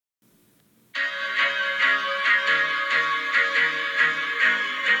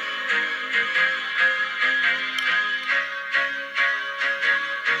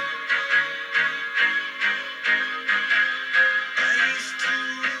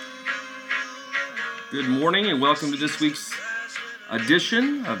Good morning and welcome to this week's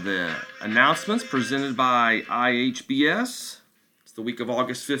edition of the announcements presented by IHBS. It's the week of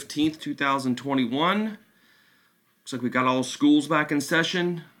August 15th, 2021. Looks like we got all schools back in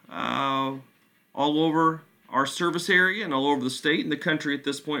session all over our service area and all over the state and the country at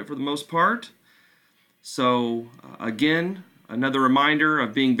this point for the most part. So again, another reminder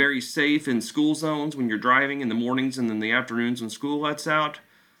of being very safe in school zones when you're driving in the mornings and in the afternoons when school lets out.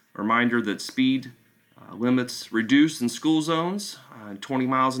 A reminder that speed limits reduced in school zones, 20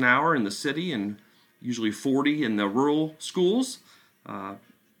 miles an hour in the city and usually 40 in the rural schools.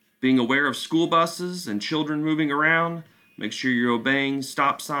 Being aware of school buses and children moving around. Make sure you're obeying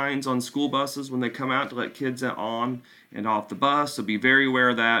stop signs on school buses when they come out to let kids on and off the bus. So be very aware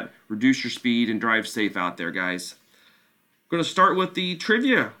of that. Reduce your speed and drive safe out there, guys. I'm going to start with the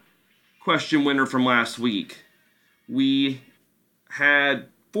trivia question winner from last week. We had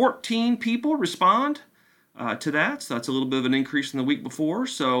 14 people respond to that, so that's a little bit of an increase from the week before.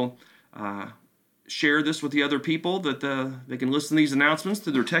 So share this with the other people that they can listen to these announcements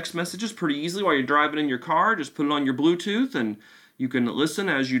through their text messages pretty easily while you're driving in your car. Just put it on your Bluetooth and you can listen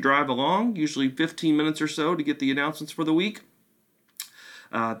as you drive along, usually 15 minutes or so to get the announcements for the week.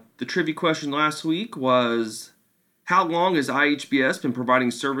 The trivia question last week was, how long has IHBS been providing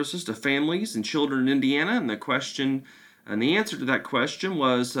services to families and children in Indiana? And the answer to that question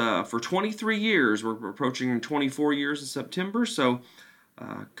was for 23 years. We're approaching 24 years in September. So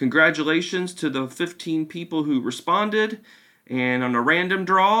congratulations to the 15 people who responded. And on a random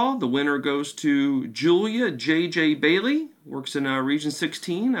draw, the winner goes to Julia J.J. Bailey, works in Region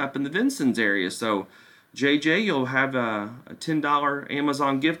 16 up in the Vincennes area. So J.J., you'll have a $10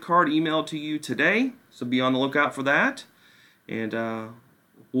 Amazon gift card emailed to you today. So be on the lookout for that. And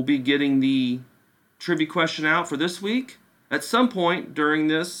we'll be getting the trivia question out for this week at some point during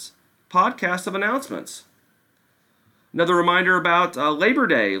this podcast of announcements. Another reminder about Labor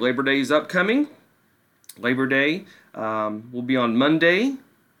Day. Labor Day is upcoming. Labor Day will be on Monday,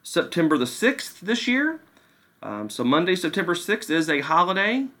 September the 6th this year. So Monday, September 6th is a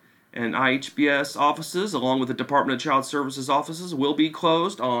holiday, and IHBS offices, along with the Department of Child Services offices, will be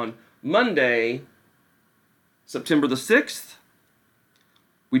closed on Monday, September the 6th.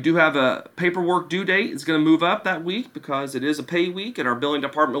 We do have a paperwork due date. It's going to move up that week because it is a pay week, and our billing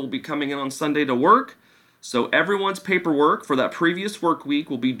department will be coming in on Sunday to work. So everyone's paperwork for that previous work week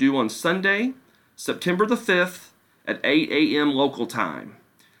will be due on Sunday, September the 5th at 8 a.m. local time.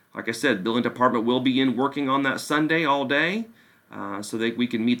 Like I said, billing department will be in working on that Sunday all day so that we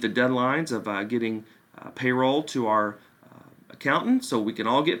can meet the deadlines of getting payroll to our accountant so we can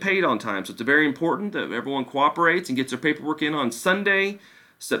all get paid on time. So it's very important that everyone cooperates and gets their paperwork in on Sunday,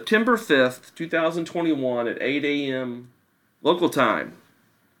 September 5th, 2021 at 8 a.m. local time.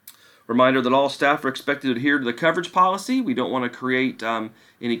 Reminder that all staff are expected to adhere to the coverage policy. We don't want to create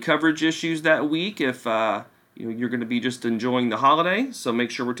any coverage issues that week if you're going to be just enjoying the holiday. So make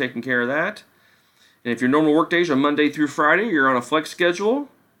sure we're taking care of that. And if your normal work days are Monday through Friday, you're on a flex schedule.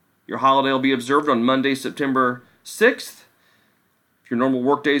 Your holiday will be observed on Monday, September 6th. If your normal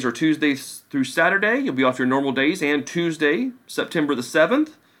work days are Tuesday through Saturday, you'll be off your normal days and Tuesday, September the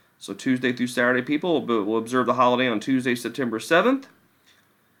 7th. So Tuesday through Saturday people will observe the holiday on Tuesday, September 7th.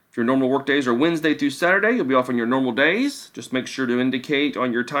 If your normal work days are Wednesday through Saturday, you'll be off on your normal days. Just make sure to indicate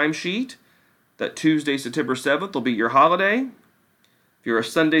on your timesheet that Tuesday, September 7th will be your holiday. If you're a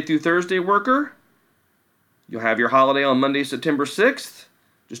Sunday through Thursday worker, you'll have your holiday on Monday, September 6th.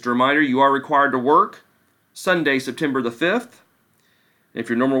 Just a reminder, you are required to work Sunday, September the 5th. If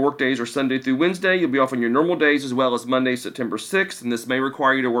your normal work days are Sunday through Wednesday, you'll be off on your normal days as well as Monday, September 6th. And this may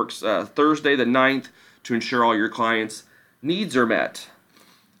require you to work Thursday the 9th to ensure all your clients' needs are met.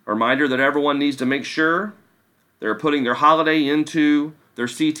 A reminder that everyone needs to make sure they're putting their holiday into their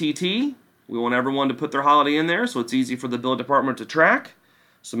CTT. We want everyone to put their holiday in there so it's easy for the bill department to track.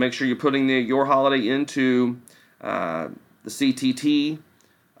 So make sure you're putting your holiday into the CTT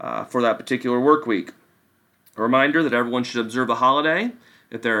for that particular work week. A reminder that everyone should observe the holiday.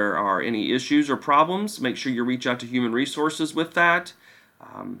 If there are any issues or problems, make sure you reach out to Human Resources with that.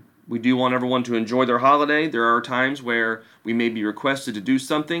 We do want everyone to enjoy their holiday. There are times where we may be requested to do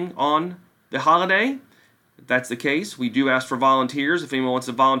something on the holiday. If that's the case, we do ask for volunteers if anyone wants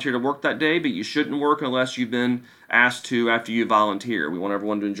to volunteer to work that day, but you shouldn't work unless you've been asked to after you volunteer. We want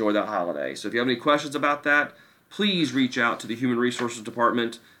everyone to enjoy that holiday. So if you have any questions about that, please reach out to the Human Resources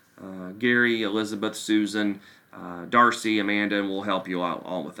Department. Gary, Elizabeth, Susan, Darcy, Amanda, and we'll help you out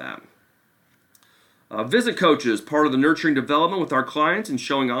all with that. Visit coaches, part of the nurturing development with our clients and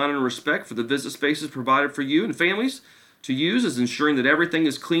showing honor and respect for the visit spaces provided for you and families. to use is ensuring that everything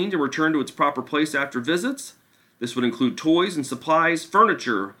is cleaned and returned to its proper place after visits. This would include toys and supplies,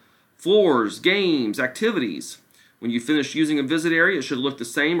 furniture, floors, games, activities. When you finish using a visit area, it should look the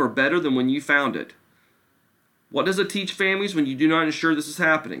same or better than when you found it. What does it teach families when you do not ensure this is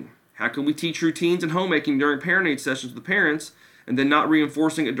happening? How can we teach routines and homemaking during parent-aid sessions with the parents and then not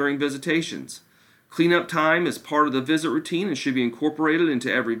reinforcing it during visitations? Cleanup time is part of the visit routine and should be incorporated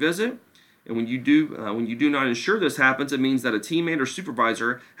into every visit. And when you do not ensure this happens, it means that a teammate or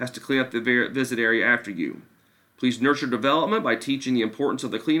supervisor has to clean up the visit area after you. Please nurture development by teaching the importance of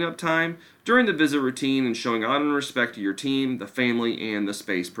the cleanup time during the visit routine and showing honor and respect to your team, the family, and the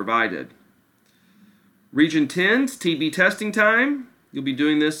space provided. Region 10's TB testing time. You'll be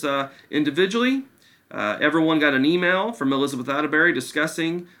doing this individually. Everyone got an email from Elizabeth Atterbury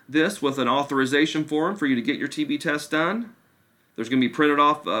discussing this with an authorization form for you to get your TB test done. There's going to be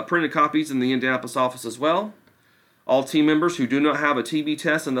printed copies in the Indianapolis office as well. All team members who do not have a TB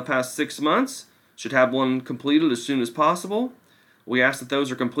test in the past 6 months should have one completed as soon as possible. We ask that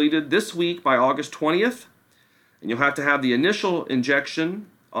those are completed this week by August 20th. And you'll have to have the initial injection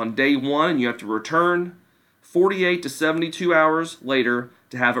on day 1, and you have to return 48 to 72 hours later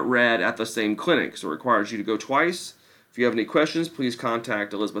to have it read at the same clinic. So it requires you to go twice. If you have any questions, please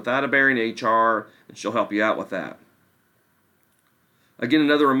contact Elizabeth Atterbury in HR, and she'll help you out with that. Again,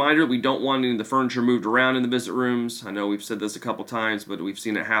 another reminder, we don't want any of the furniture moved around in the visit rooms. I know we've said this a couple times, but we've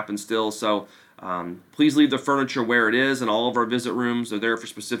seen it happen still. So please leave the furniture where it is in all of our visit rooms. They're there for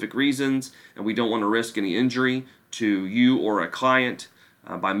specific reasons, and we don't want to risk any injury to you or a client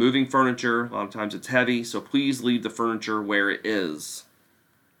by moving furniture. A lot of times it's heavy, so please leave the furniture where it is.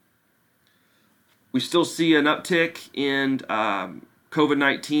 We still see an uptick in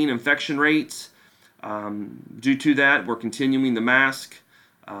COVID-19 infection rates. Due to that, we're continuing the mask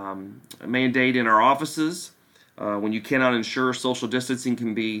mandate in our offices. When you cannot ensure social distancing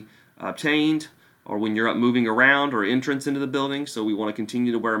can be obtained, or when you're up moving around or entrance into the building, so we want to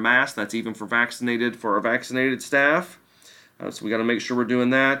continue to wear masks. That's even for our vaccinated staff. So we got to make sure we're doing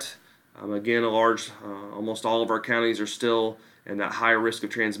that. Again, almost all of our counties are still in that high risk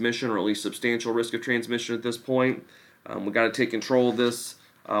of transmission, or at least substantial risk of transmission at this point. We got to take control of this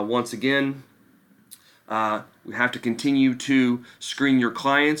once again. We have to continue to screen your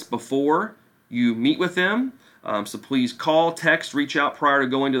clients before you meet with them. So please call, text, reach out prior to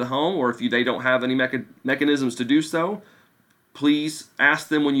going to the home, or if they don't have any mechanisms to do so, please ask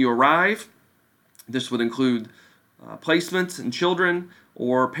them when you arrive. This would include placements and children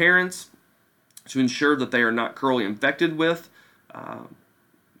or parents to ensure that they are not currently infected with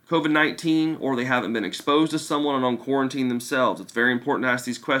COVID-19, or they haven't been exposed to someone and on quarantine themselves. It's very important to ask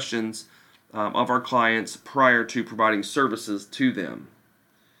these questions of our clients prior to providing services to them.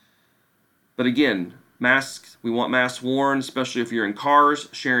 But again, masks, we want masks worn, especially if you're in cars,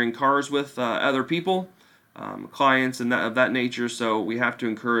 sharing cars with other people, clients and of that nature. So we have to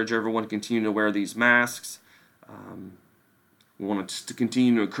encourage everyone to continue to wear these masks. We want to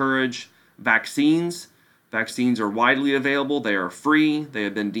continue to encourage vaccines. Vaccines are widely available. They are free. They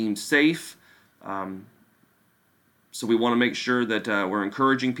have been deemed safe. So we want to make sure that we're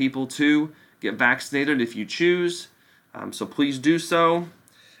encouraging people to get vaccinated if you choose. So please do so.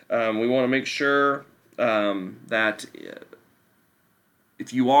 We want to make sure that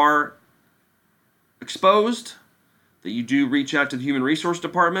if you are exposed, that you do reach out to the Human Resource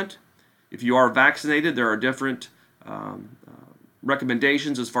Department. If you are vaccinated, there are different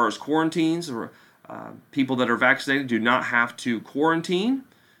recommendations as far as quarantines. People that are vaccinated do not have to quarantine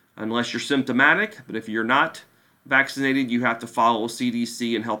unless you're symptomatic. But if you're not vaccinated, you have to follow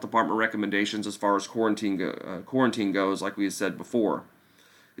CDC and health department recommendations as far as quarantine goes, like we had said before.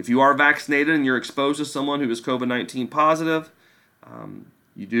 If you are vaccinated and you're exposed to someone who is COVID-19 positive,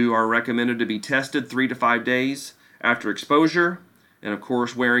 you are recommended to be tested 3 to 5 days after exposure. And of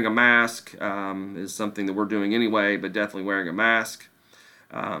course, wearing a mask is something that we're doing anyway, but definitely wearing a mask.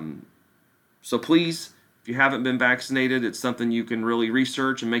 So please, if you haven't been vaccinated, it's something you can really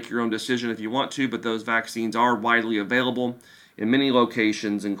research and make your own decision if you want to, but those vaccines are widely available in many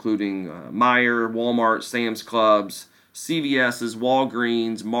locations, including Meijer, Walmart, Sam's Clubs, CVS's,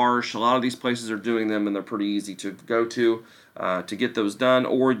 Walgreens, Marsh. A lot of these places are doing them, and they're pretty easy to go to get those done.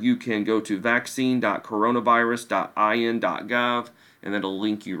 Or you can go to vaccine.coronavirus.in.gov, and that'll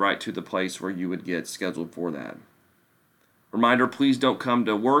link you right to the place where you would get scheduled for that. Reminder, please don't come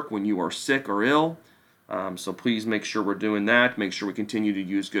to work when you are sick or ill. So please make sure we're doing that. Make sure we continue to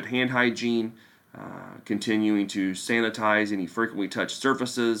use good hand hygiene. Continuing to sanitize any frequently touched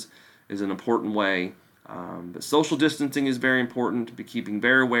surfaces is an important way. But social distancing is very important. Be keeping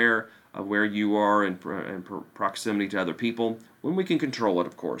very aware of where you are in proximity to other people, when we can control it,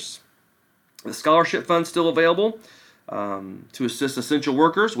 of course. The scholarship fund's still available to assist essential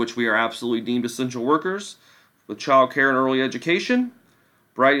workers, which we are absolutely deemed essential workers, with child care and early education.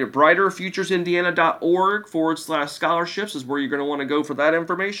 BrighterFuturesIndiana.org/scholarships is where you're going to want to go for that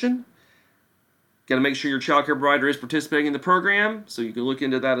information. Got to make sure your child care provider is participating in the program, so you can look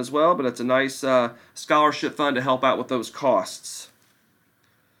into that as well. But it's a nice scholarship fund to help out with those costs.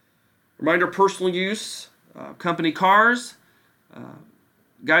 Reminder, personal use, company cars.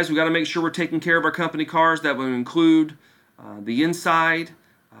 Guys, we got to make sure we're taking care of our company cars. That would include the inside,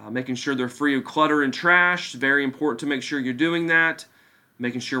 making sure they're free of clutter and trash. It's very important to make sure you're doing that.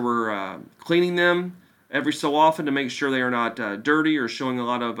 Making sure we're cleaning them every so often to make sure they are not dirty or showing a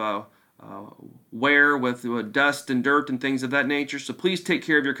lot of wear with dust and dirt and things of that nature. So please take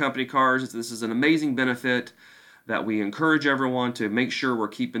care of your company cars. This is an amazing benefit that we encourage everyone to make sure we're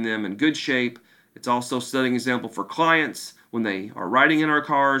keeping them in good shape. It's also setting an example for clients when they are riding in our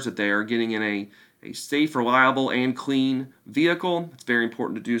cars that they are getting in a safe, reliable, and clean vehicle. It's very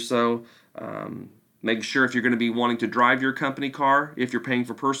important to do so. Make sure if you're going to be wanting to drive your company car, if you're paying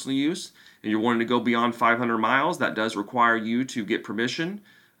for personal use, and you're wanting to go beyond 500 miles, that does require you to get permission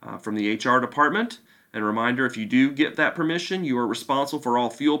from the HR department. And a reminder, if you do get that permission, you are responsible for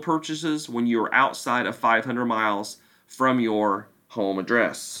all fuel purchases when you are outside of 500 miles from your home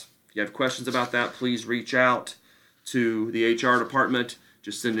address. If you have questions about that, please reach out to the HR department.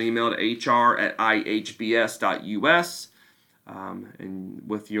 Just send an email to hr@ihbs.us and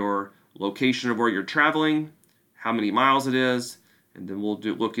with your location of where you're traveling, how many miles it is, and then we'll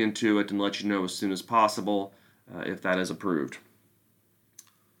look into it and let you know as soon as possible if that is approved.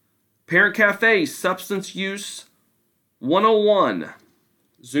 Parent Cafe Substance Use 101.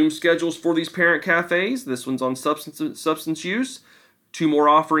 Zoom schedules for these parent cafes. This one's on substance use. 2 more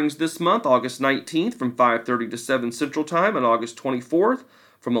offerings this month, August 19th from 5:30 to 7 Central Time and August 24th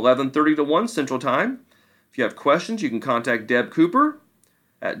from 11:30 to 1 Central Time. If you have questions, you can contact Deb Cooper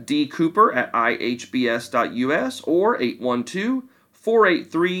at dcooper@ihbs.us or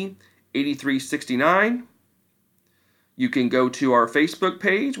 812-483-8369. You can go to our Facebook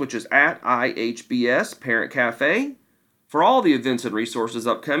page, which is at IHBS Parent Cafe, for all the events and resources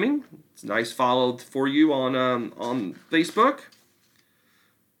upcoming. It's a nice follow for you on Facebook.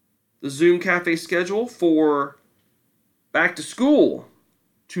 The Zoom Cafe schedule for back to school.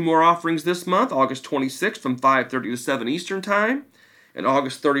 2 more offerings this month, August 26th from 5:30 to 7 Eastern Time, and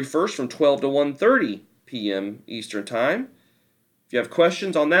August 31st from 12 to 1:30 p.m. Eastern Time. If you have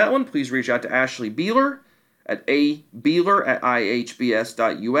questions on that one, please reach out to Ashley Beeler at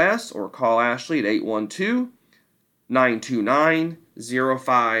abeeler@ihbs.us or call Ashley at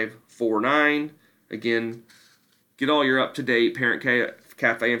 812-929-0549. Again, get all your up-to-date Parent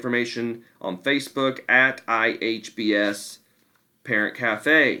Cafe information on Facebook at IHBS Parent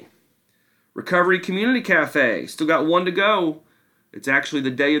Cafe. Recovery Community Cafe, still got 1 to go. It's actually the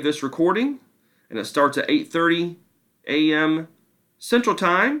day of this recording, and it starts at 8:30 a.m. Central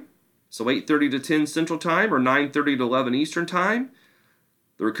Time, so 8:30 to 10 Central Time or 9:30 to 11 Eastern Time.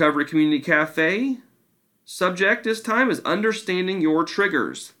 The Recovery Community Cafe subject this time is Understanding Your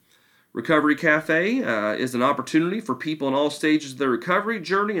Triggers. Recovery Cafe is an opportunity for people in all stages of their recovery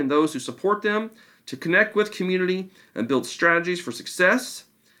journey and those who support them to connect with community and build strategies for success.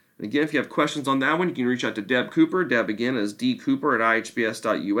 And again, if you have questions on that one, you can reach out to Deb Cooper. Deb, again, is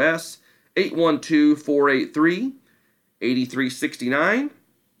dcooper@ihbs.us, 812-483-8369.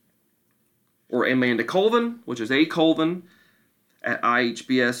 Or Amanda Colvin, which is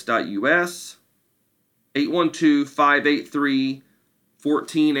acolvin@ihbs.us,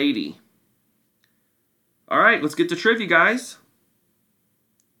 812-583-1480. All right, let's get to trivia, guys.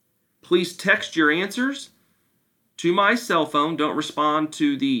 Please text your answers to my cell phone. Don't respond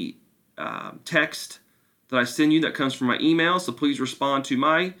to the text that I send you that comes from my email. So please respond to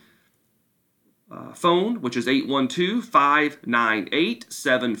my phone, which is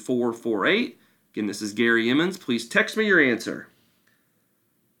 812-598-7448. Again, this is Gary Emmons. Please text me your answer.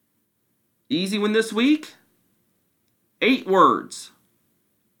 Easy one this week. 8 words.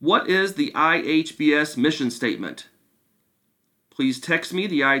 What is the IHBS mission statement? Please text me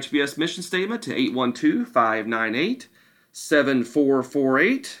the IHBS mission statement to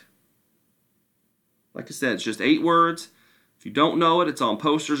 812-598-7448. Like I said, it's just 8 words. If you don't know it, it's on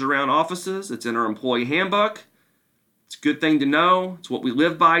posters around offices. It's in our employee handbook. It's a good thing to know. It's what we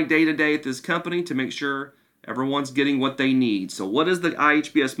live by day to day at this company to make sure everyone's getting what they need. So what is the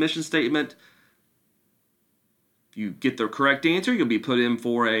IHBS mission statement? If you get the correct answer, you'll be put in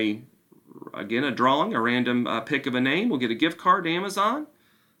for a drawing, a random pick of a name. We'll get a gift card to Amazon.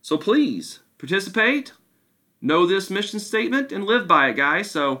 So please participate, know this mission statement, and live by it,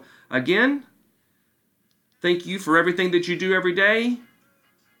 guys. So again, thank you for everything that you do every day.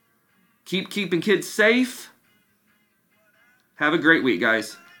 Keep keeping kids safe. Have a great week,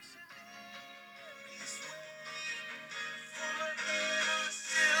 guys.